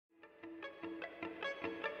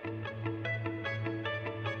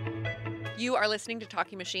You are listening to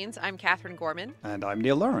Talking Machines. I'm Catherine Gorman. And I'm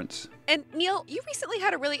Neil Lawrence. And Neil, you recently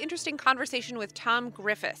had a really interesting conversation with Tom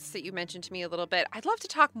Griffiths that you mentioned to me a little bit. I'd love to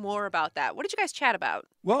talk more about that. What did you guys chat about?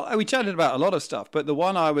 Well, we chatted about a lot of stuff, but the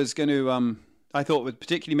one I was going to, I thought was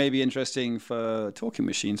particularly maybe interesting for Talking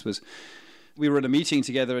Machines was we were at a meeting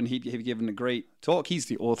together and he'd given a great talk. He's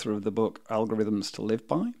the author of the book Algorithms to Live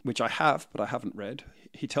By, which I have, but I haven't read.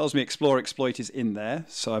 He tells me Explore, Exploit is in there,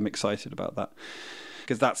 so I'm excited about that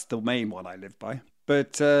because that's the main one I live by.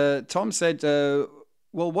 But Tom said,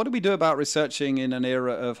 well, what do we do about researching in an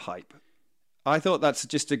era of hype? I thought that's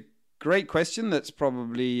just a great question that's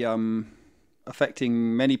probably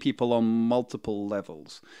affecting many people on multiple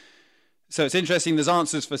levels. So it's interesting. There's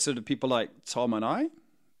answers for sort of people like Tom and I,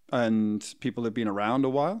 and people who've been around a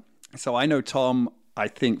while. So I know Tom, I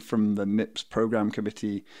think, from the NIPS program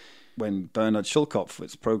committee when Bernard Schulkopf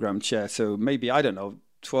was program chair. So maybe, I don't know,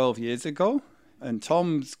 12 years ago. And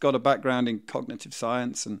Tom's got a background in cognitive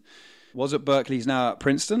science and was at Berkeley. He's now at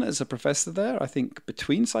Princeton as a professor there, I think,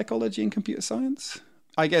 between psychology and computer science.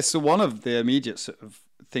 I guess so one of the immediate sort of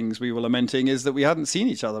things we were lamenting is that we hadn't seen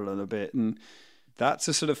each other in a bit. And that's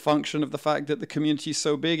a sort of function of the fact that the community is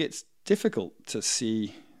so big, it's difficult to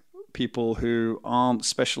see people who aren't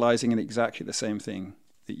specializing in exactly the same thing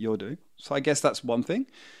that you're doing. So I guess that's one thing.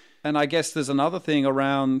 And I guess there's another thing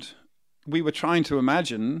around, we were trying to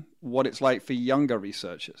imagine what it's like for younger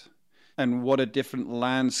researchers and what a different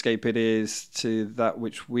landscape it is to that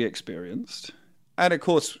which we experienced. And of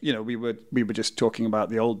course, you know, we were just talking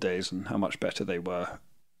about the old days and how much better they were.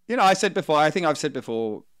 You know, I think I've said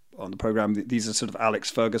before on the program, that these are sort of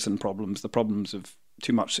Alex Ferguson problems, the problems of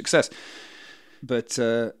too much success. But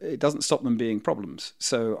it doesn't stop them being problems.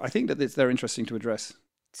 So I think that they're interesting to address.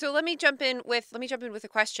 So let me jump in with a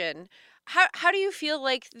question. How do you feel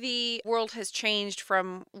like the world has changed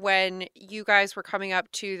from when you guys were coming up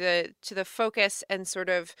to the focus and sort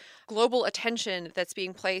of global attention that's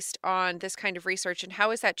being placed on this kind of research, and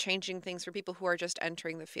how is that changing things for people who are just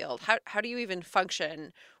entering the field? How do you even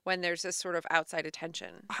function when there's this sort of outside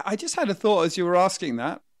attention? I just had a thought as you were asking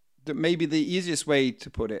that maybe the easiest way to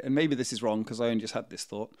put it, and maybe this is wrong because I only just had this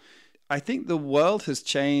thought, I think the world has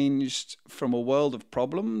changed from a world of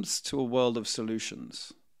problems to a world of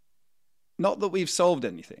solutions. Not that we've solved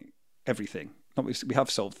everything. We have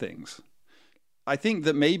solved things. I think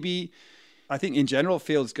that in general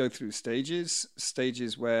fields go through stages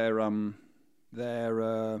where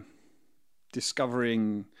they're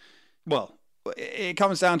discovering, well, it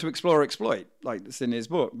comes down to explore, exploit, like it's in his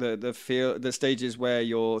book. The stages where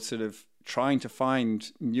you're sort of trying to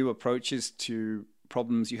find new approaches to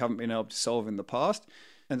problems you haven't been able to solve in the past,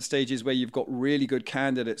 and stages where you've got really good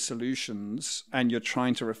candidate solutions and you're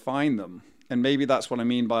trying to refine them. And maybe that's what I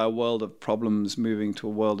mean by a world of problems moving to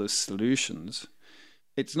a world of solutions.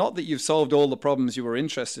 It's not that you've solved all the problems you were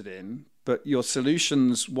interested in, but your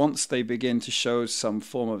solutions, once they begin to show some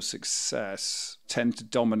form of success, tend to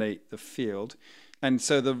dominate the field. And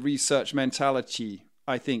so the research mentality,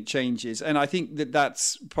 I think, changes. And I think that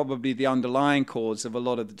that's probably the underlying cause of a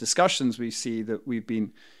lot of the discussions we see that we've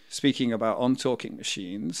been speaking about on Talking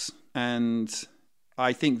Machines. And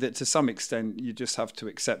I think that to some extent, you just have to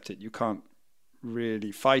accept it. You can't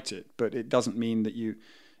really fight it, but it doesn't mean that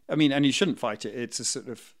and you shouldn't fight it. It's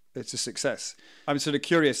a success. I'm sort of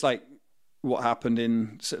curious, like, what happened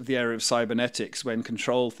in sort of the area of cybernetics when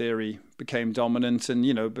control theory became dominant. And,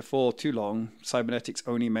 you know, before too long, cybernetics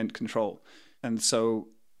only meant control. And so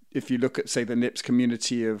if you look at, say, the NIPS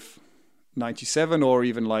community of 97 or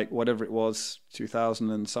even like whatever it was, 2000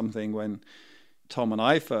 and something when Tom and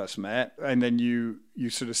I first met, and then you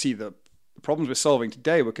sort of see the problems we're solving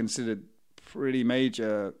today were considered pretty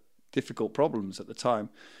major, difficult problems at the time.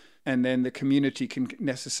 And then the community can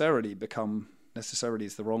necessarily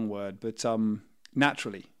is the wrong word, but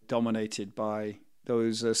naturally dominated by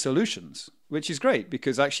those solutions, which is great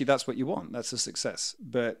because actually that's what you want. That's a success.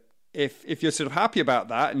 But if you're sort of happy about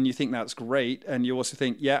that and you think that's great, and you also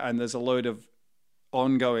think, yeah, and there's a load of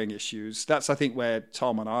ongoing issues, that's, I think, where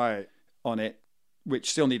Tom and I on it,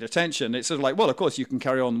 which still need attention. It's sort of like, well, of course you can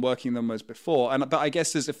carry on working them as before. But I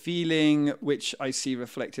guess there's a feeling, which I see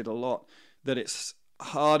reflected a lot, that it's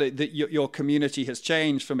harder, that your community has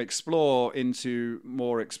changed from explore into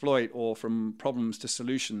more exploit, or from problems to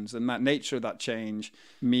solutions. And that nature of that change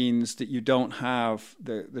means that you don't have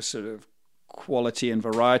the sort of quality and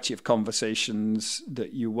variety of conversations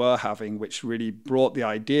that you were having, which really brought the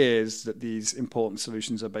ideas that these important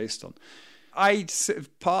solutions are based on.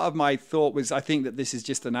 Part of my thought was, I think that this is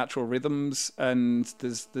just the natural rhythms, and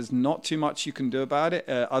there's not too much you can do about it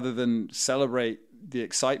other than celebrate the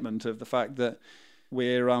excitement of the fact that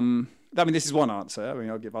we're I mean, this is one answer. I mean,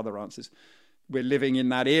 I'll give other answers. We're living in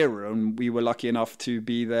that era, and we were lucky enough to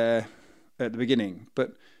be there at the beginning.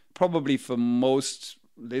 But probably for most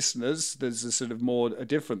listeners, there's a sort of more a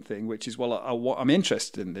different thing, which is, well, I'm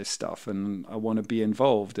interested in this stuff and I want to be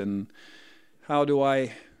involved. And how do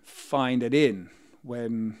I find it in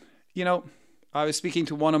when, I was speaking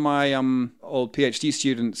to one of my old PhD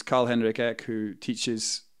students, Carl-Henrik Eck, who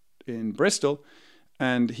teaches in Bristol,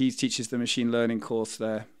 and he teaches the machine learning course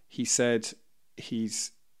there. He said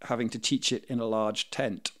he's having to teach it in a large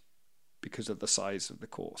tent because of the size of the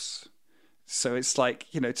course. So it's like,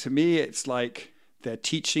 to me, it's like they're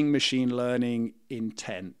teaching machine learning in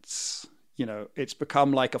tents. It's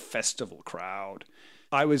become like a festival crowd.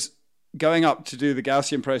 I was going up to do the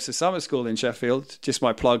Gaussian Process Summer School in Sheffield, just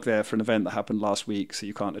my plug there for an event that happened last week, so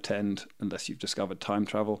you can't attend unless you've discovered time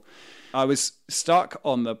travel. I was stuck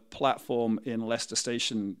on the platform in Leicester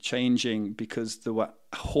Station changing because there were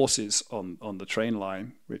horses on the train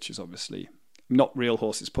line, which is obviously not real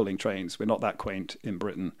horses pulling trains. We're not that quaint in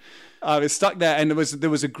Britain. I was stuck there, and there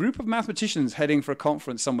was a group of mathematicians heading for a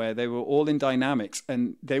conference somewhere. They were all in dynamics,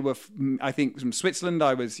 and they were, I think, from Switzerland.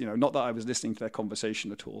 I was, not that I was listening to their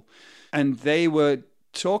conversation at all. And they were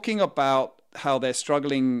talking about how they're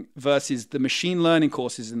struggling versus the machine learning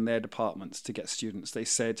courses in their departments to get students. They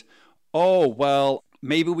said, oh, well,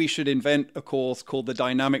 maybe we should invent a course called the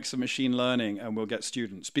Dynamics of Machine Learning and we'll get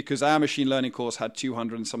students, because our machine learning course had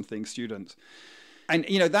 200 and something students. And,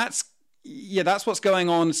 that's what's going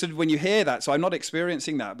on sort of when you hear that. So I'm not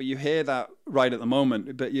experiencing that, but you hear that right at the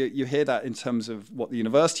moment. But you hear that in terms of what the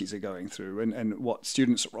universities are going through and what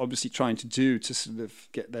students are obviously trying to do to sort of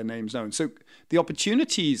get their names known. So the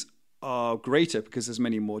opportunities are greater because there's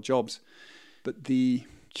many more jobs. But the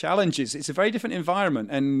challenge is it's a very different environment.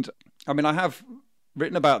 And I mean, I have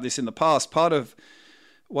written about this in the past. Part of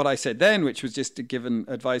what I said then, which was just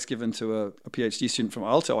advice given to a PhD student from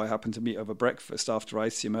Aalto I happened to meet over breakfast after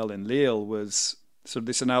ICML in Lille, was sort of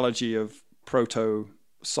this analogy of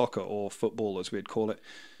proto-soccer, or football as we'd call it,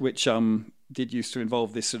 which did used to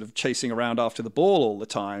involve this sort of chasing around after the ball all the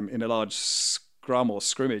time in a large scrum or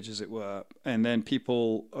scrimmage, as it were. And then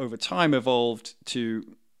people over time evolved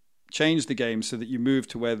to change the game so that you move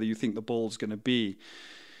to where you think the ball's going to be.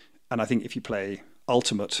 And I think if you play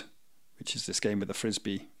Ultimate, which is this game with a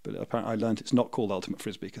frisbee, but apparently I learned it's not called Ultimate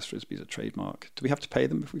Frisbee because frisbee is a trademark. Do we have to pay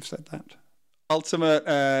them if we've said that? Ultimate,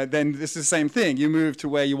 then this is the same thing. You move to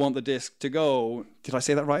where you want the disc to go. Did I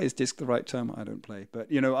say that right? Is disc the right term? I don't play. But,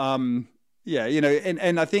 and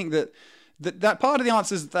I think that part of the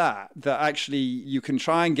answer is that actually you can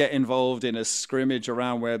try and get involved in a scrimmage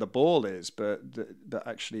around where the ball is, but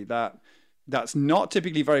actually that's not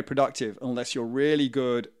typically very productive unless you're really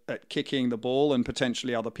good at kicking the ball and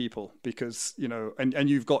potentially other people, because, and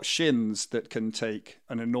you've got shins that can take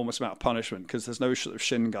an enormous amount of punishment because there's no sort of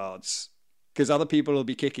shin guards, because other people will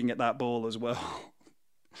be kicking at that ball as well.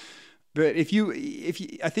 But if you,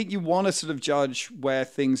 I think you want to sort of judge where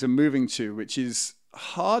things are moving to, which is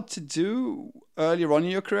hard to do earlier on in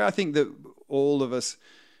your career. I think that all of us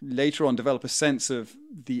later on develop a sense of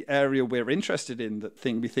the area we're interested in, that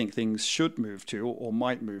we think things should move to or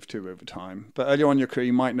might move to over time. But earlier on in your career,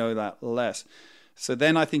 you might know that less. So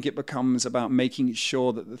then I think it becomes about making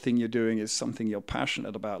sure that the thing you're doing is something you're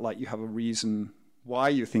passionate about, like you have a reason why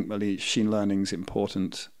you think machine learning is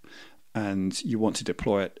important and you want to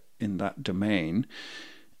deploy it in that domain.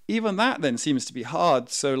 Even that then seems to be hard.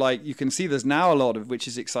 So like you can see there's now a lot of, which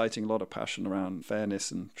is exciting, a lot of passion around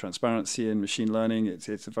fairness and transparency in machine learning.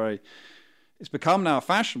 It's become now a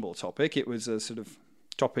fashionable topic. It was a sort of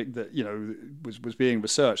topic that, was being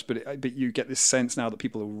researched, but you get this sense now that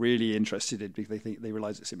people are really interested in it because they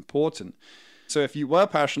realize it's important. So if you were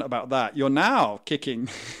passionate about that, you're now kicking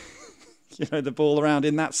the ball around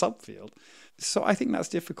in that subfield. So I think that's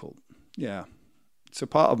difficult. Yeah. So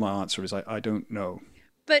part of my answer is I don't know.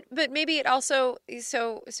 But maybe it also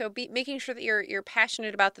making sure that you're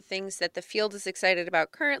passionate about the things that the field is excited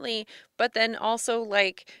about currently, but then also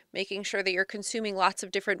like making sure that you're consuming lots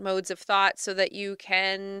of different modes of thought so that you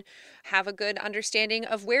can have a good understanding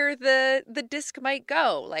of where the disc might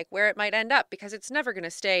go, like where it might end up, because it's never going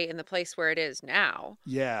to stay in the place where it is now.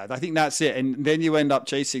 Yeah, I think that's it. And then you end up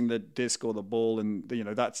chasing the disc or the ball, and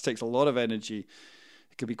that takes a lot of energy.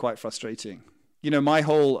 It could be quite frustrating. My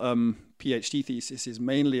whole PhD thesis is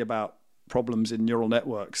mainly about problems in neural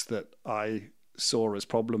networks that I saw as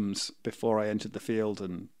problems before I entered the field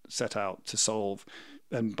and set out to solve.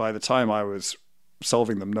 And by the time I was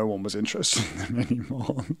solving them, no one was interested in them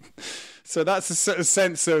anymore. So that's a sort of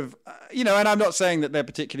sense of, and I'm not saying that they're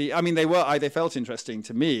particularly, I mean, they felt interesting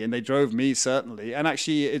to me and they drove me certainly. And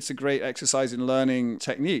actually it's a great exercise in learning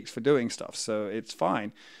techniques for doing stuff. So it's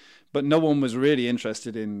fine. But no one was really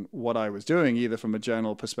interested in what I was doing, either from a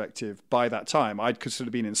journal perspective by that time. I'd sort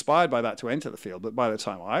of been inspired by that to enter the field, but by the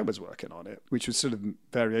time I was working on it, which was sort of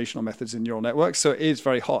variational methods in neural networks, so it is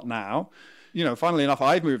very hot now. Funnily enough,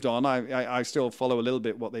 I've moved on. I still follow a little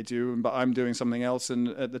bit what they do, but I'm doing something else. And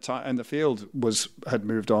at the time, and the field had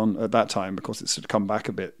moved on at that time because it's sort of come back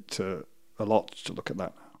a lot to look at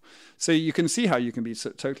that now. So you can see how you can be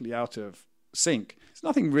totally out of sync. There's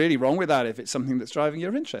nothing really wrong with that if it's something that's driving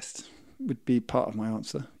your interest, would be part of my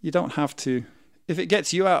answer. You don't have to. If it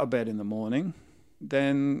gets you out of bed in the morning,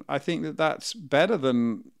 then I think that's better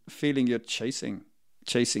than feeling you're chasing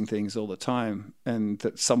things all the time and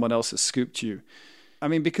that someone else has scooped you. I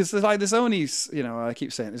mean, because there's only, I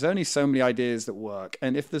keep saying there's only so many ideas that work.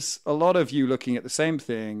 And if there's a lot of you looking at the same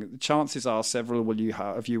thing, the chances are several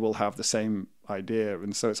of you will have the same idea.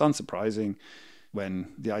 And so it's unsurprising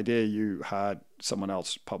when the idea you had someone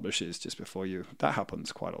else publishes just before you. That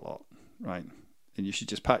happens quite a lot, right? And you should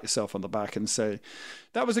just pat yourself on the back and say,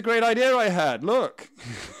 that was a great idea I had. Look,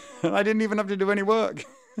 I didn't even have to do any work.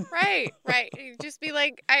 Right. Just be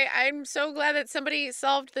like, I'm so glad that somebody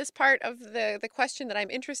solved this part of the question that I'm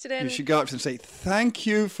interested in. You should go up and say, thank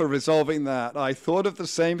you for resolving that. I thought of the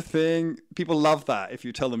same thing. People love that if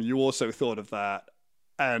you tell them you also thought of that.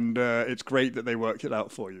 And it's great that they worked it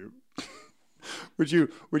out for you. Would you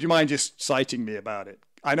mind just citing me about it?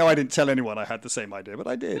 I know I didn't tell anyone I had the same idea, but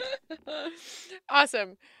I did.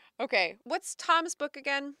 Awesome. Okay. What's Tom's book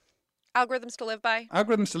again? Algorithms to Live By?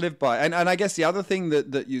 Algorithms to Live By. And I guess the other thing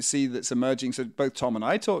that you see that's emerging, so both Tom and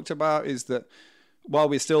I talked about, is that while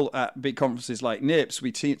we're still at big conferences like NIPS,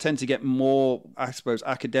 we tend to get more, I suppose,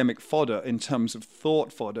 academic fodder in terms of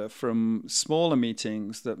thought fodder from smaller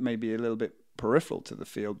meetings that may be a little bit peripheral to the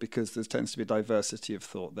field because there tends to be a diversity of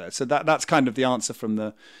thought there. So that's kind of the answer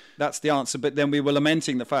that's the answer. But then we were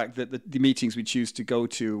lamenting the fact that the meetings we choose to go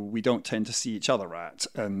to, we don't tend to see each other at.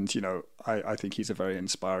 And, I think he's a very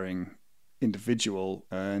inspiring individual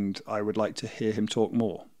and I would like to hear him talk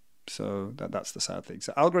more. So that's the sad thing.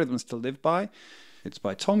 So Algorithms to Live By, it's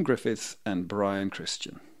by Tom Griffith and Brian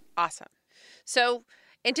Christian. Awesome. So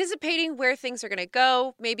anticipating where things are going to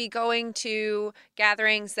go, maybe going to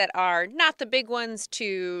gatherings that are not the big ones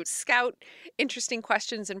to scout interesting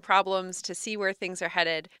questions and problems to see where things are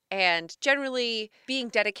headed, and generally being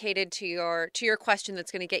dedicated to your question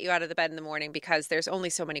that's going to get you out of the bed in the morning because there's only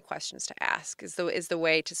so many questions to ask is the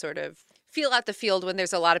way to sort of feel out the field when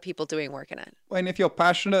there's a lot of people doing work in it. And if you're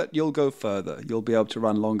passionate, you'll go further. You'll be able to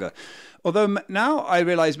run longer. Although now I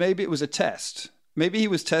realize maybe it was a test. Maybe he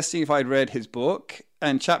was testing if I'd read his book.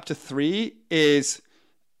 And chapter 3 is,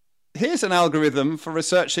 here's an algorithm for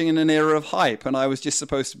researching in an era of hype. And I was just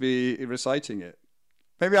supposed to be reciting it.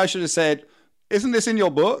 Maybe I should have said, isn't this in your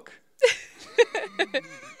book?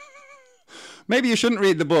 Maybe you shouldn't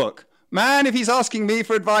read the book. Man, if he's asking me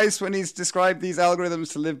for advice when he's described these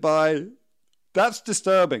algorithms to live by, that's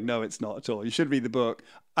disturbing. No, it's not at all. You should read the book.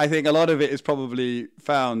 I think a lot of it is probably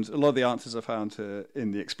found, a lot of the answers are found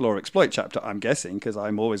in the Explore Exploit chapter, I'm guessing, because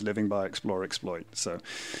I'm always living by Explore Exploit. So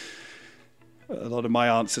a lot of my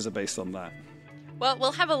answers are based on that. Well,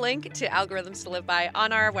 we'll have a link to Algorithms to Live By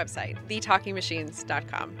on our website,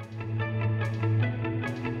 thetalkingmachines.com.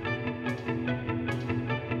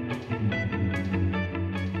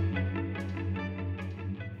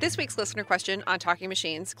 This week's listener question on Talking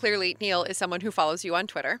Machines, clearly Neil is someone who follows you on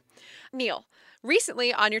Twitter. Neil,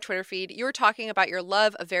 recently on your Twitter feed, you were talking about your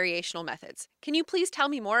love of variational methods. Can you please tell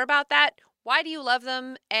me more about that? Why do you love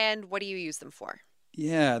them and what do you use them for?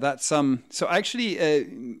 Yeah, that's so actually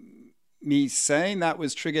me saying that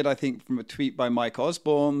was triggered, I think, from a tweet by Mike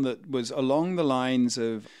Osborne that was along the lines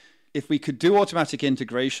of, if we could do automatic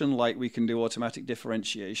integration like we can do automatic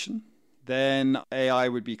differentiation, then AI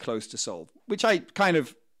would be close to solved, which I kind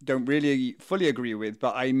of don't really fully agree with,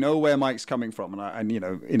 but I know where Mike's coming from. And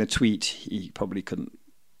in a tweet, he probably couldn't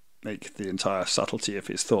make the entire subtlety of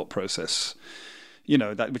his thought process,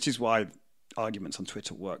 that, which is why arguments on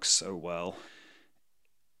Twitter work so well.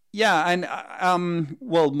 Yeah, and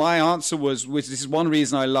my answer was this is one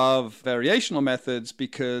reason I love variational methods,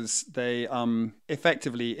 because they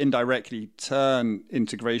effectively, indirectly turn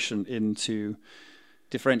integration into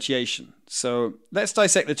differentiation. So let's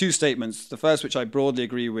dissect the two statements. The first, which I broadly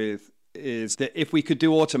agree with, is that if we could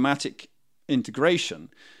do automatic integration,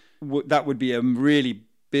 that would be a really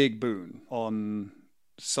big boon on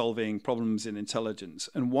solving problems in intelligence.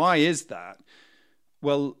 And why is that?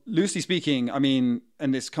 Well, loosely speaking, I mean,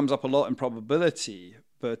 and this comes up a lot in probability,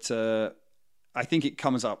 but I think it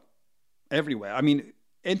comes up everywhere. I mean,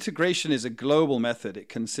 integration is a global method. It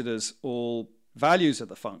considers all values of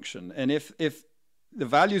the function. And if the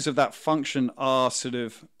values of that function are sort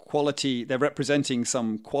of quality, they're representing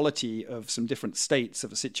some quality of some different states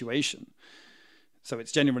of a situation. So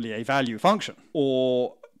it's generally a value function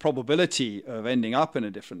or probability of ending up in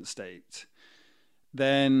a different state.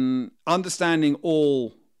 Then understanding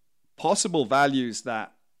all possible values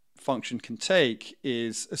that function can take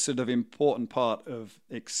is a sort of important part of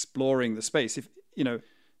exploring the space. If,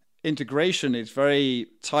 integration is very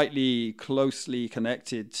tightly, closely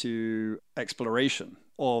connected to exploration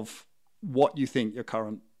of what you think your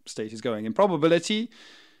current state is going. In probability,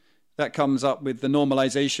 that comes up with the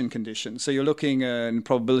normalization condition. So you're looking in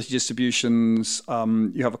probability distributions.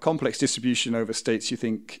 You have a complex distribution over states you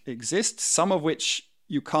think exist, some of which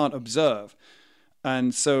you can't observe.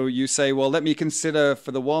 And so you say, well, let me consider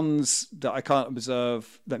for the ones that I can't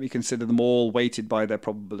observe, let me consider them all weighted by their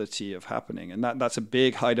probability of happening. And that's a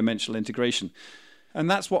big high-dimensional integration. And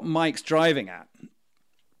that's what Mike's driving at,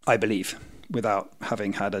 I believe, without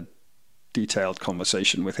having had a detailed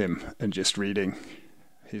conversation with him and just reading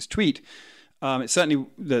his tweet. It's certainly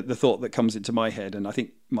the thought that comes into my head, and I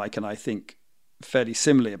think Mike and I think fairly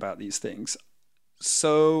similarly about these things.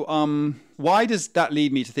 So why does that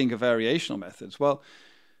lead me to think of variational methods? Well,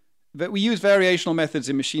 we use variational methods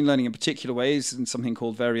in machine learning in particular ways in something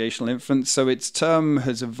called variational inference. So its term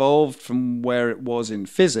has evolved from where it was in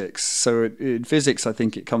physics. So in physics, I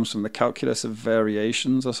think it comes from the calculus of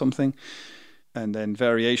variations or something. And then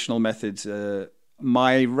variational methods,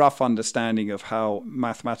 my rough understanding of how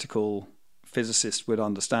mathematical physicists would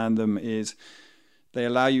understand them is they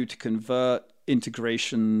allow you to convert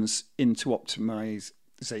integrations into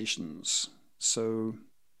optimizations. So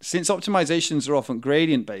since optimizations are often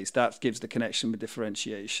gradient based, that gives the connection with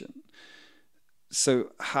differentiation.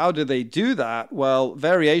 So how do they do that? Well,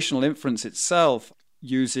 variational inference itself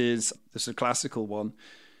uses, this is a classical one,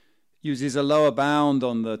 uses a lower bound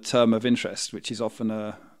on the term of interest, which is often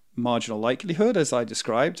a marginal likelihood, as I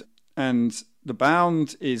described. And the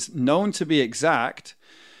bound is known to be exact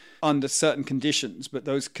under certain conditions, but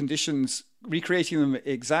those conditions, recreating them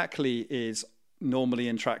exactly is normally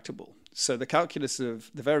intractable. So the calculus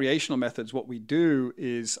of the variational methods, what we do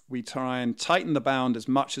is we try and tighten the bound as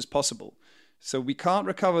much as possible. So we can't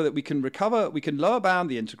recover that. We can lower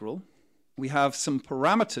bound the integral. We have some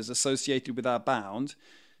parameters associated with our bound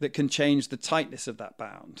that can change the tightness of that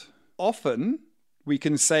bound. Often we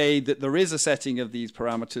can say that there is a setting of these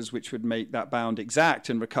parameters which would make that bound exact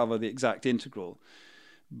and recover the exact integral.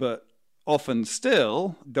 But often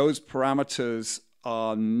still, those parameters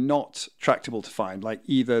are not tractable to find, like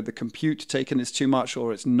either the compute taken is too much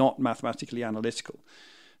or it's not mathematically analytical.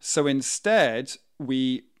 So instead,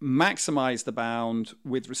 we maximize the bound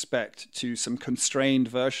with respect to some constrained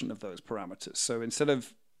version of those parameters. So instead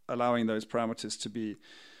of allowing those parameters to be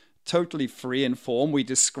totally free in form, we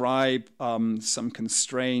describe some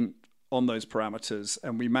constraint on those parameters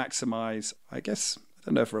and we maximize, I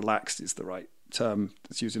don't know if relaxed is the right term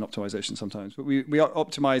that's used in optimization sometimes, but we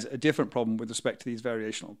optimize a different problem with respect to these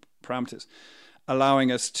variational parameters, allowing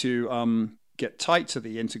us to get tight to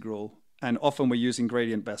the integral, and often we're using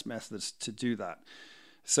gradient-based methods to do that.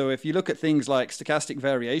 So if you look at things like stochastic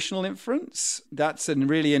variational inference, that's a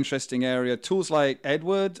really interesting area. Tools like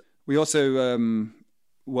Edward, we also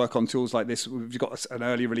work on tools like this. We've got an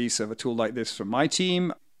early release of a tool like this from my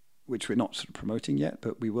team, which we're not sort of promoting yet,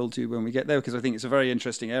 but we will do when we get there, because I think it's a very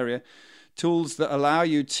interesting area. Tools that allow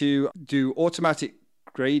you to do automatic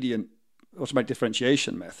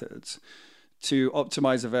differentiation methods to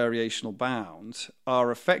optimize a variational bound are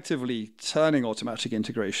effectively turning automatic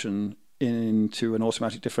integration into an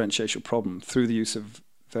automatic differentiation problem through the use of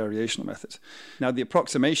variational methods. Now, the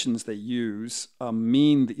approximations they use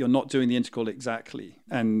mean that you're not doing the integral exactly.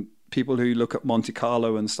 And people who look at Monte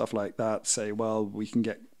Carlo and stuff like that say, well, we can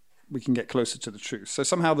get closer to the truth. So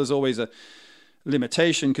somehow there's always a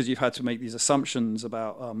limitation because you've had to make these assumptions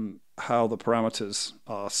about how the parameters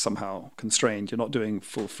are somehow constrained. You're not doing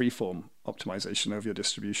full freeform optimization of your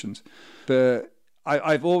distributions. But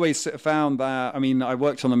I've always found that, I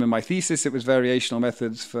worked on them in my thesis. It was variational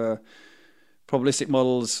methods for probabilistic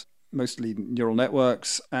models, mostly neural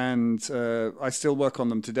networks, and I still work on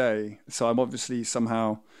them today. So I'm obviously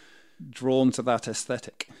somehow drawn to that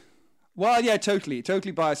aesthetic. Well, yeah, totally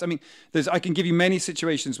biased. I can give you many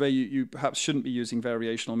situations where you perhaps shouldn't be using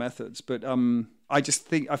variational methods, but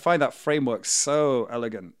I find that framework so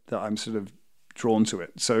elegant that I'm sort of drawn to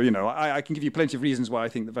it. So, I can give you plenty of reasons why I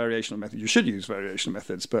think the variational method, you should use variational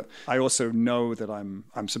methods, but I also know that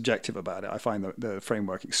I'm subjective about it. I find the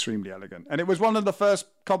framework extremely elegant. And it was one of the first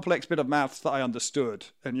complex bit of maths that I understood.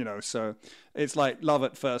 And, so it's like love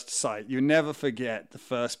at first sight. You never forget the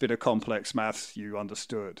first bit of complex maths you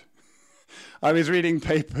understood. I was reading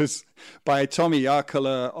papers by Tommy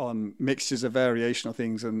Yarkala on mixtures of variational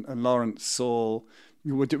things and Lawrence Saul,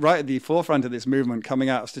 who were right at the forefront of this movement, coming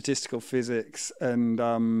out of statistical physics and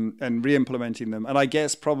re-implementing them. And I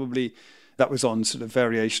guess probably that was on sort of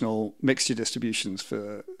variational mixture distributions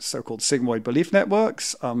for so-called sigmoid belief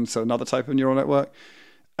networks, so another type of neural network.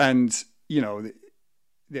 And,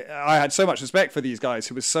 I had so much respect for these guys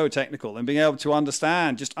who were so technical, and being able to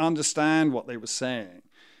understand what they were saying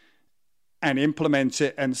and implement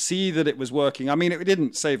it and see that it was working. I mean, it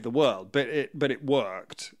didn't save the world, but it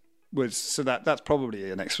worked. That's probably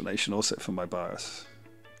an explanation also for my bias.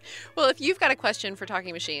 Well, if you've got a question for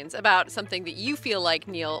Talking Machines about something that you feel like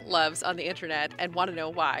Neil loves on the internet and want to know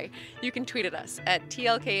why, you can tweet at us at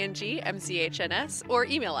TLKNGMCHNS or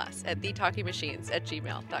email us at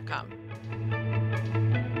thetalkingmachines@gmail.com.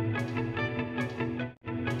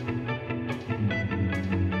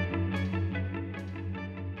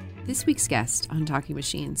 This week's guest on Talking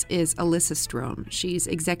Machines is Alyssa Strone. She's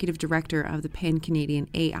Executive Director of the Pan-Canadian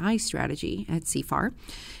AI Strategy at CIFAR.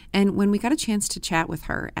 And when we got a chance to chat with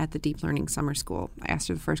her at the Deep Learning Summer School, I asked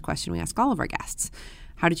her the first question we ask all of our guests.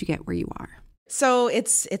 How did you get where you are? So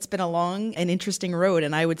it's been a long and interesting road.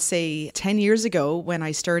 And I would say 10 years ago, when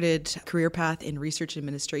I started a career path in research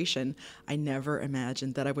administration, I never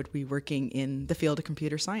imagined that I would be working in the field of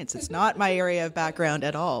computer science. It's not my area of background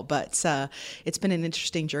at all, but it's been an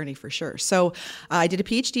interesting journey for sure. So I did a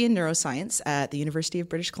PhD in neuroscience at the University of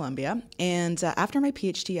British Columbia. And after my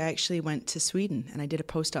PhD, I actually went to Sweden and I did a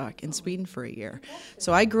postdoc in Sweden for a year.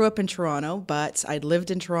 So I grew up in Toronto, but I'd lived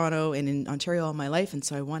in Toronto and in Ontario all my life. And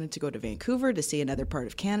so I wanted to go to Vancouver to see another part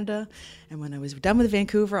of Canada. And when I was done with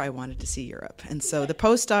Vancouver, I wanted to see Europe. And so the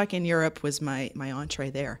postdoc in Europe was my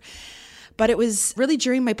entree there. But it was really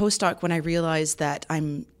during my postdoc when I realized that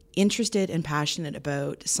I'm interested and passionate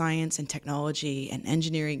about science and technology and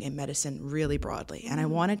engineering and medicine really broadly. And I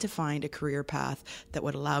wanted to find a career path that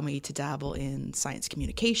would allow me to dabble in science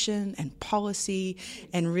communication and policy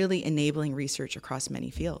and really enabling research across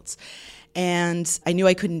many fields. And I knew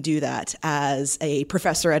I couldn't do that as a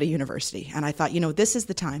professor at a university. And I thought, this is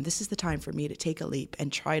the time for me to take a leap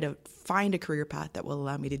and try to find a career path that will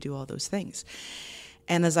allow me to do all those things.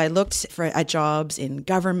 And as I looked at jobs in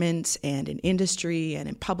government and in industry and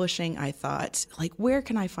in publishing, I thought, where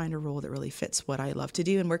can I find a role that really fits what I love to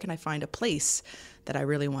do? And where can I find a place that I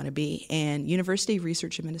really want to be? And university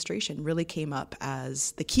research administration really came up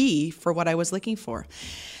as the key for what I was looking for.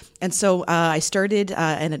 And so I started in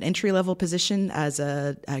an entry-level position as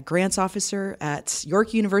a grants officer at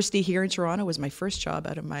York University here in Toronto. It was my first job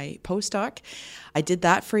out of my postdoc. I did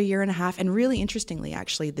that for a year and a half. And really interestingly,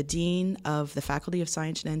 actually, the dean of the Faculty of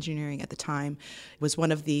Science and Engineering at the time was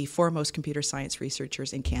one of the foremost computer science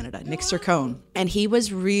researchers in Canada, Nick Sircone. And he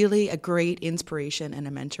was really a great inspiration and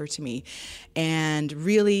a mentor to me and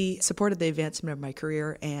really supported the advancement of my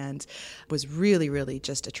career and was really, really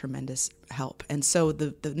just a tremendous help. And so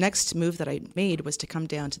the next move that I made was to come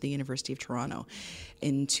down to the University of Toronto.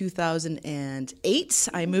 In 2008,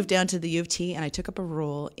 I moved down to the U of T and I took up a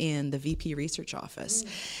role in the VP research office.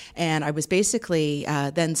 And I was basically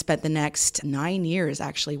then spent the next 9 years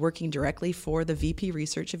actually working directly for the VP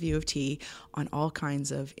research of U of T on all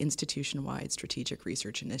kinds of institution-wide strategic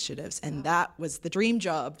research initiatives. And that was the dream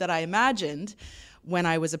job that I imagined when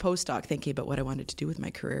I was a postdoc thinking about what I wanted to do with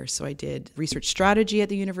my career. So I did research strategy at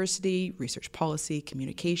the university, research policy,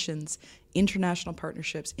 communications, international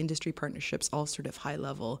partnerships, industry partnerships, all sort of high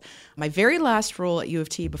level. My very last role at U of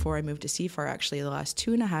T before I moved to CIFAR, actually the last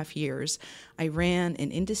 2.5 years, I ran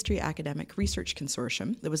an industry academic research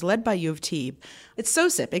consortium that was led by U of T. It's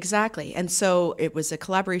SOCIP, exactly. And so it was a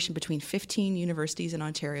collaboration between 15 universities in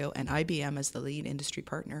Ontario and IBM as the lead industry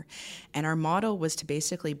partner. And our model was to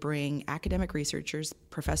basically bring academic researchers,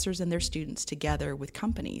 professors and their students together with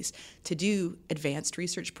companies to do advanced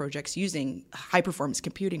research projects using high-performance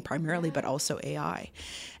computing primarily, but also AI.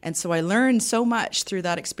 And so I learned so much through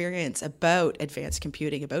that experience about advanced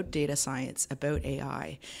computing, about data science, about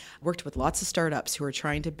AI. Worked with lots of startups who are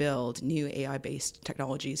trying to build new AI-based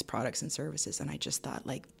technologies, products, and services. And I just thought,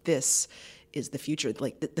 this is the future.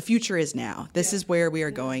 The future is now. This is where we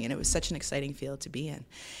are going. And it was such an exciting field to be in.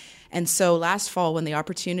 And so last fall, when the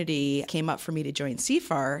opportunity came up for me to join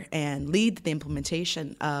CFAR and lead the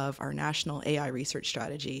implementation of our national AI research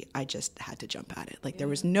strategy, I just had to jump at it. Like there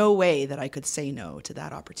was no way that I could say no to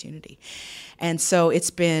that opportunity. And so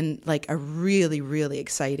it's been like a really, really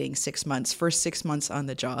exciting 6 months. First 6 months on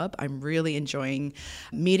the job. I'm really enjoying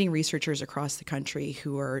meeting researchers across the country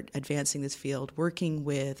who are advancing this field, working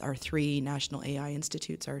with our 3 national AI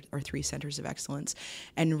institutes, our 3 centers of excellence,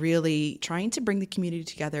 and really trying to bring the community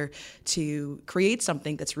together to create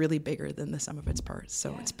something that's really bigger than the sum of its parts.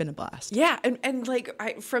 So it's been a blast. Yeah, and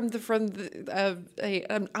like from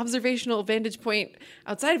an observational vantage point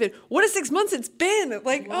outside of it, what a 6 months it's been!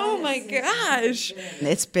 Like, oh my gosh,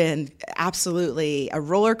 it's been absolutely a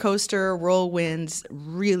roller coaster, whirlwinds,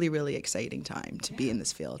 really, really exciting time to be in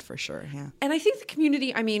this field for sure. Yeah, and I think the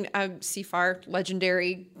community. I mean, CFAR,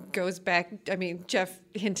 legendary, goes back. I mean, Geoff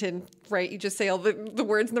Hinton, right? You just say all the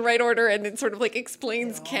words in the right order, and it sort of like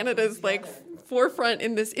explains Canada's like forefront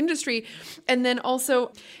in this industry. And then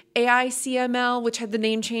also AICML, which had the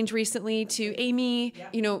name change recently to AIME.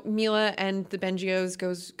 You know, Mila and the Bengios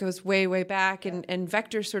goes way, way back, and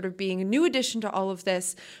Vector sort of being a new addition to all of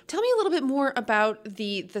this. Tell me a little bit more about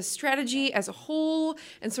the strategy as a whole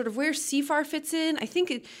and sort of where CFAR fits in. I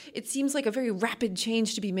think it seems like a very rapid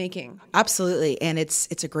change to be making. Absolutely, and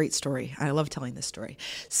it's a great story. I love telling this story.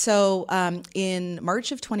 So in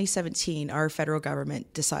March of 2017, our federal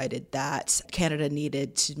government decided that Canada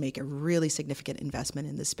needed to make a really significant investment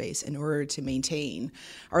in this space in order to maintain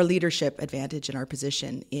our leadership advantage and our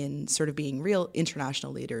position in sort of being real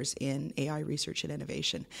international leaders in AI research and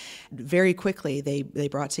innovation. Very quickly, they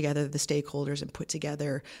brought together the stakeholders and put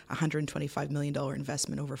together a $125 million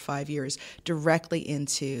investment over 5 years directly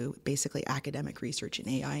into basically academic research in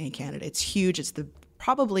AI in Canada. It's huge. It's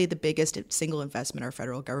probably the biggest single investment our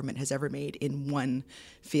federal government has ever made in one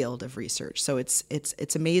field of research. So it's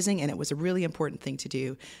amazing, and it was a really important thing to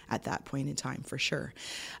do at that point in time for sure.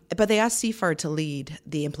 But they asked CFAR to lead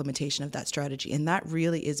the implementation of that strategy, and that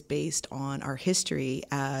really is based on our history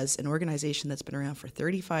as an organization that's been around for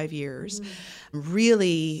 35 years,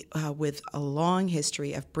 really with a long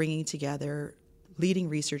history of bringing together leading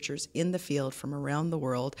researchers in the field from around the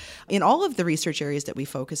world in all of the research areas that we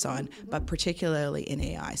focus on, but particularly in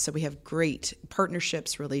AI. So we have great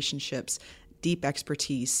partnerships, relationships, deep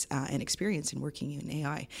expertise and experience in working in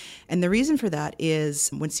AI. And the reason for that is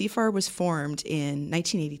when CFAR was formed in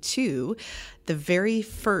 1982, the very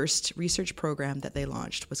first research program that they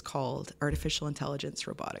launched was called Artificial Intelligence,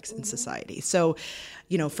 Robotics, and Society. So,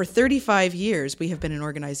 you know, for 35 years, we have been an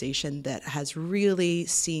organization that has really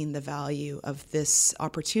seen the value of this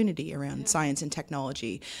opportunity around science and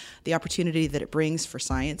technology, the opportunity that it brings for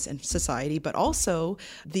science and society, but also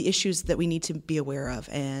the issues that we need to be aware of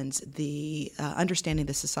and the understanding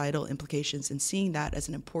the societal implications and seeing that as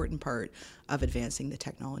an important part of advancing the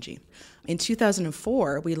technology. In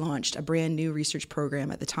 2004, we launched a brand new research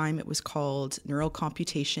program. At the time, it was called Neural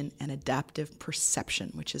Computation and Adaptive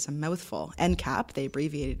Perception, which is a mouthful. NCAP, they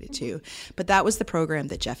abbreviated it to. But that was the program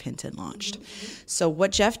that Geoff Hinton launched. So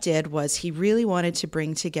what Geoff did was he really wanted to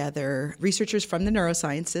bring together researchers from the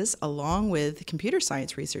neurosciences along with computer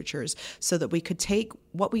science researchers so that we could take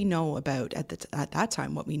what we know about at that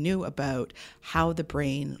time, what we knew about how the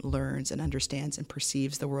brain learns and understands and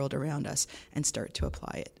perceives the world around us and start to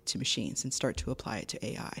apply it to machines and start to apply it to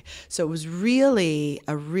AI. So it was really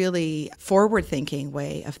a really forward-thinking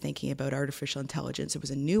way of thinking about artificial intelligence. It was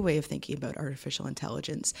a new way of thinking about artificial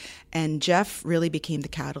intelligence. And Geoff really became the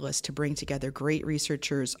catalyst to bring together great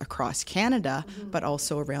researchers across Canada, but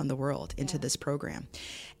also around the world into this program.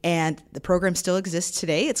 And the program still exists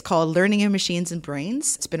today. It's called Learning in Machines and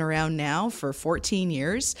Brains. It's been around now for 14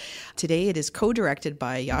 years. Today it is co-directed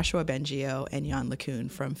by Yoshua Bengio and Jan LeCun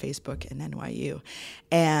from Facebook and NYU.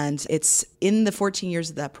 And it's in the 14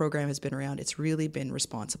 years that program has been around, it's really been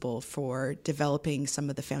responsible for developing some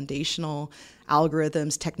of the foundational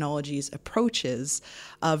algorithms, technologies, approaches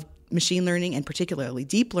of machine learning and particularly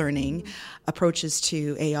deep learning approaches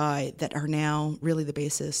to AI that are now really the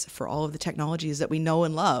basis for all of the technologies that we know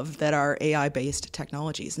and love that are AI-based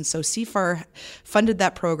technologies. And so CFAR funded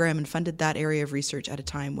that program and funded that area of research at a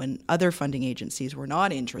time when other funding agencies were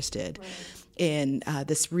not interested in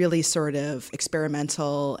this really sort of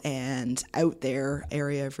experimental and out there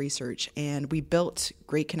area of research. And we built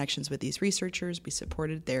great connections with these researchers. We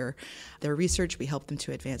supported their research. We helped them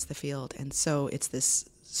to advance the field. And so it's this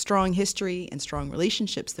strong history and strong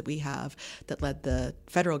relationships that we have that led the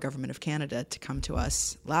federal government of Canada to come to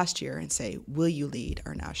us last year and say, will you lead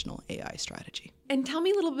our national AI strategy? And tell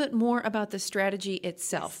me a little bit more about the strategy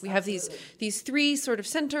itself. Yes, we have these three sort of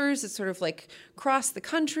centers. It's sort of like across the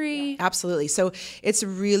country. Absolutely. So it's a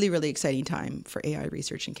really, really exciting time for AI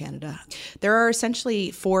research in Canada. There are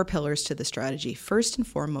essentially 4 pillars to the strategy. First and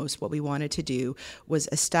foremost, what we wanted to do was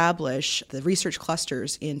establish the research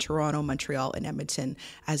clusters in Toronto, Montreal, and Edmonton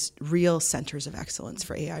as real centers of excellence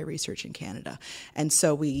for AI research in Canada. And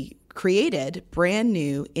so we created brand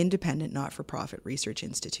new independent not-for-profit research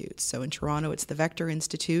institutes. So in Toronto, it's the Vector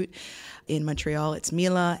Institute. In Montreal, it's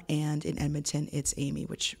Mila. And in Edmonton, it's AMI,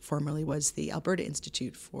 which formerly was the Alberta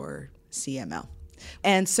Institute for CML.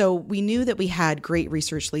 And so we knew that we had great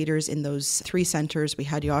research leaders in those 3 centers. We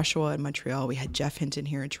had Joshua in Montreal, we had Jeff Hinton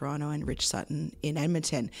here in Toronto, and Rich Sutton in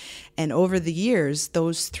Edmonton. And over the years,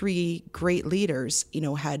 those 3 great leaders,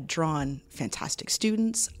 had drawn fantastic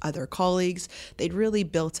students, other colleagues. They'd really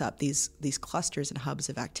built up these clusters and hubs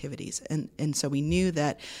of activities. And so we knew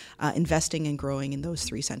that investing and growing in those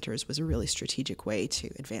 3 centers was a really strategic way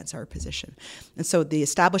to advance our position. And so the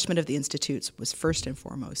establishment of the institutes was first and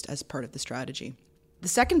foremost as part of the strategy. The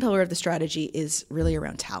second pillar of the strategy is really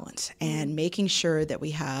around talent and making sure that we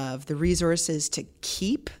have the resources to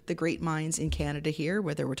keep the great minds in Canada here,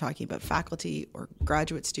 whether we're talking about faculty or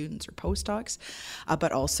graduate students or postdocs,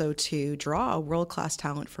 but also to draw world-class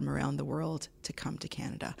talent from around the world to come to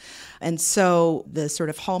Canada. And so the sort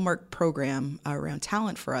of hallmark program around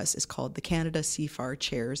talent for us is called the Canada CFAR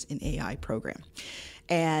Chairs in AI program.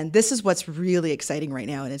 And this is what's really exciting right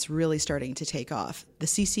now, and it's really starting to take off. The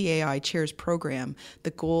CCAI Chairs program,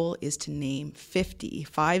 the goal is to name 50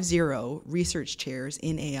 research chairs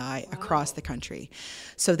in AI across the country.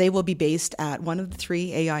 So they will be based at one of the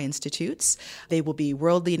 3 AI institutes. They will be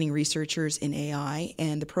world-leading researchers in AI,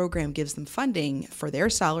 and the program gives them funding for their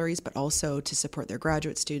salaries, but also to support their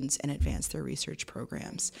graduate students and advance their research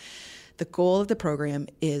programs. The goal of the program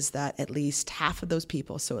is that at least half of those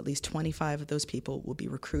people, so at least 25 of those people, will be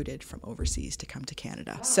recruited from overseas to come to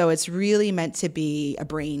Canada. So it's really meant to be a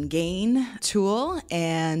brain gain tool,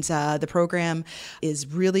 and the program is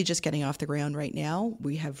really just getting off the ground right now.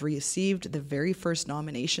 We have received the very first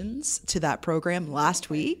nominations to that program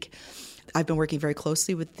last week. I've been working very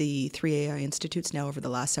closely with the 3 AI institutes now over the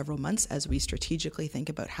last several months as we strategically think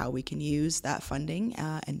about how we can use that funding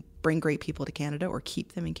and bring great people to Canada or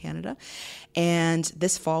keep them in Canada. And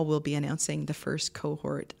this fall, we'll be announcing the first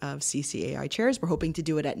cohort of CCAI chairs. We're hoping to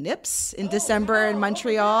do it at NIPS in December in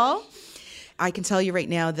Montreal. I can tell you right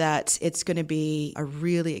now that it's going to be a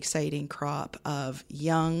really exciting crop of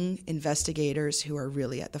young investigators who are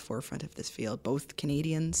really at the forefront of this field, both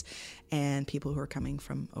Canadians and people who are coming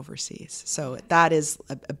from overseas. So that is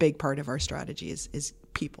a big part of our strategy is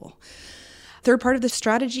people. Third part of the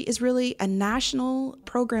strategy is really a national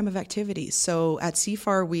program of activities. So at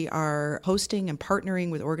CFAR, we are hosting and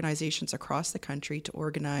partnering with organizations across the country to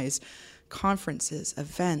organize conferences,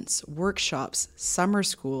 events, workshops, summer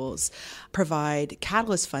schools, provide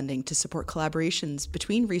catalyst funding to support collaborations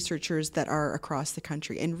between researchers that are across the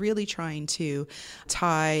country, and really trying to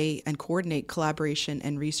tie and coordinate collaboration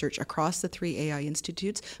and research across the 3 AI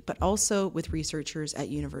institutes, but also with researchers at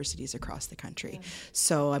universities across the country.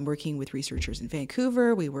 So I'm working with researchers in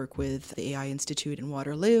Vancouver. We work with the AI Institute in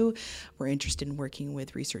Waterloo. We're interested in working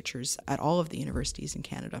with researchers at all of the universities in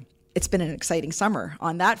Canada. It's been an exciting summer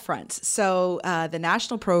on that front. So the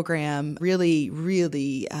national program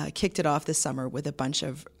really kicked it off this summer with a bunch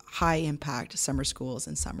of high-impact summer schools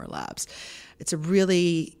and summer labs. It's a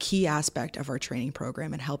really key aspect of our training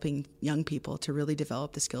program and helping young people to really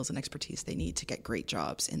develop the skills and expertise they need to get great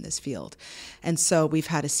jobs in this field. And so we've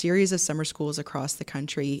had a series of summer schools across the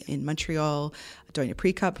country. In Montreal, Doina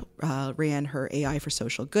Precup ran her AI for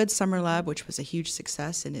Social Good Summer Lab, which was a huge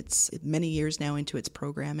success, and it's many years now into its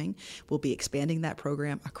programming. We'll be expanding that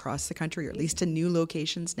program across the country, or at least to new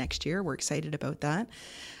locations next year. We're excited about that.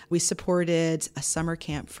 We supported a summer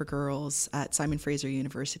camp for girls at Simon Fraser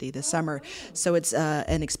University this summer. So it's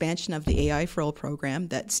an expansion of the AI for All program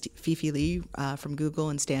that Fifi Lee from Google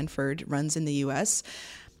and Stanford runs in the U.S.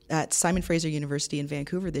 At Simon Fraser University in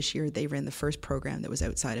Vancouver this year, they ran the first program that was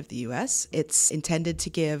outside of the U.S. It's intended to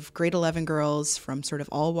give grade 11 girls from sort of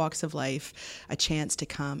all walks of life a chance to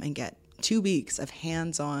come and get 2 weeks of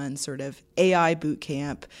hands-on sort of AI boot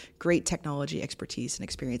camp, great technology expertise and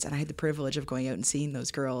experience. And I had the privilege of going out and seeing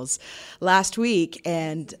those girls last week,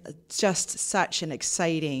 and just such an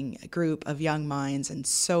exciting group of young minds and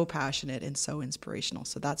so passionate and so inspirational.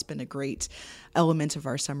 So that's been a great element of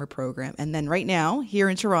our summer program. And then right now, here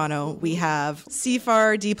in Toronto, we have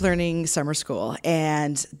CFAR Deep Learning Summer School.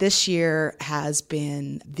 And this year has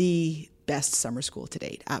been the best summer school to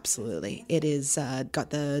date. Absolutely. It is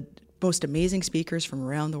got the most amazing speakers from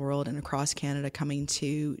around the world and across Canada coming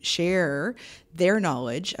to share their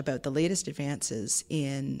knowledge about the latest advances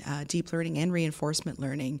in deep learning and reinforcement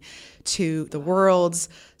learning to the world's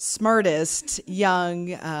smartest young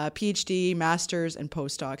PhD, masters, and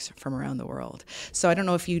postdocs from around the world. So I don't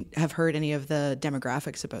know if you have heard any of the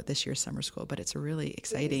demographics about this year's summer school, but it's a really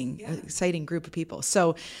exciting group of people.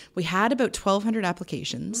 So we had about 1,200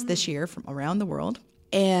 applications this year from around the world.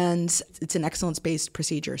 And it's an excellence-based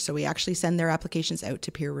procedure. So we actually send their applications out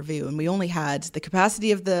to peer review. And we only had the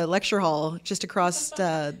capacity of the lecture hall just across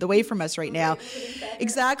the way from us right now.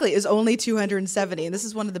 Exactly, is only 270. And this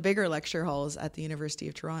is one of the bigger lecture halls at the University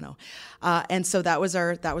of Toronto. And so that was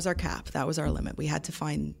our cap. That was our limit. We had to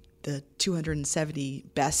find the 270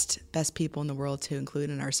 best people in the world to include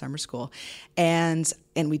in our summer school. And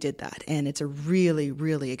we did that. And it's a really,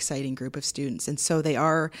 really exciting group of students. And so they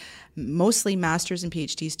are mostly master's and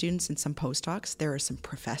PhD students and some postdocs. There are some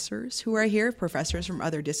professors who are here, professors from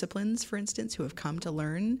other disciplines, for instance, who have come to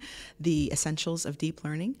learn the essentials of deep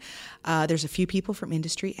learning. There's a few people from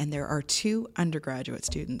industry, and there are 2 undergraduate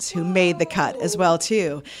students who made the cut as well,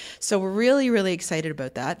 too. So we're really, really excited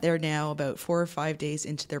about that. They're now about 4 or 5 days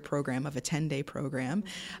into their program of a 10-day program.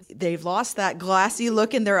 They've lost that glassy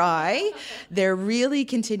look in their eye. They're really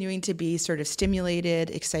continuing to be sort of stimulated,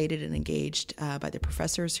 excited, and engaged by the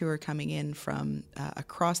professors who are coming in from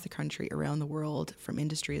across the country, around the world, from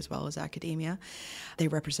industry as well as academia. They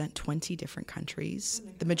represent 20 different countries.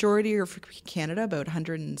 The majority are from Canada, about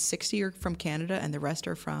 160 are from Canada, and the rest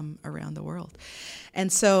are from around the world.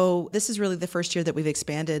 And so this is really the first year that we've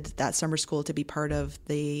expanded that summer school to be part of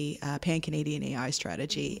the Pan-Canadian AI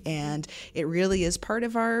strategy. And it really is part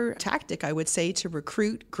of our tactic, I would say, to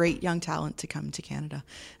recruit great young talent to come to Canada.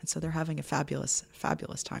 And so they're having a fabulous,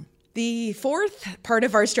 fabulous time. The fourth pillar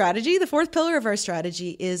of our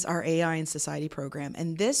strategy is our AI in Society program.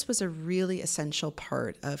 And this was a really essential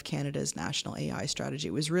part of Canada's national AI strategy.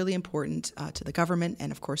 It was really important to the government and,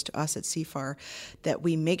 of course, to us at CIFAR that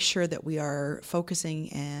we make sure that we are focusing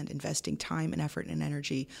and investing time and effort and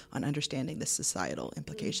energy on understanding the societal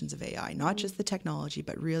implications of AI, not just the technology,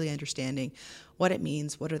 but really understanding what it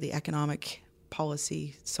means, what are the economic,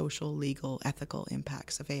 policy, social, legal, ethical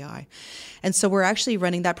impacts of AI. And so we're actually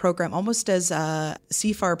running that program almost as a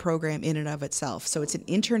CIFAR program in and of itself. So it's an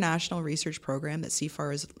international research program that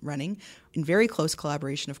CIFAR is running in very close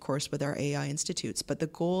collaboration, of course, with our AI institutes. But the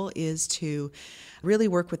goal is to really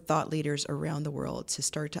work with thought leaders around the world to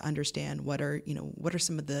start to understand what are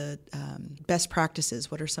some of the best practices,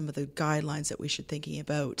 what are some of the guidelines that we should thinking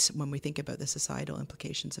about when we think about the societal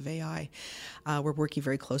implications of AI. We're working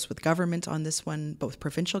very close with government on this one, both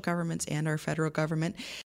provincial governments and our federal government.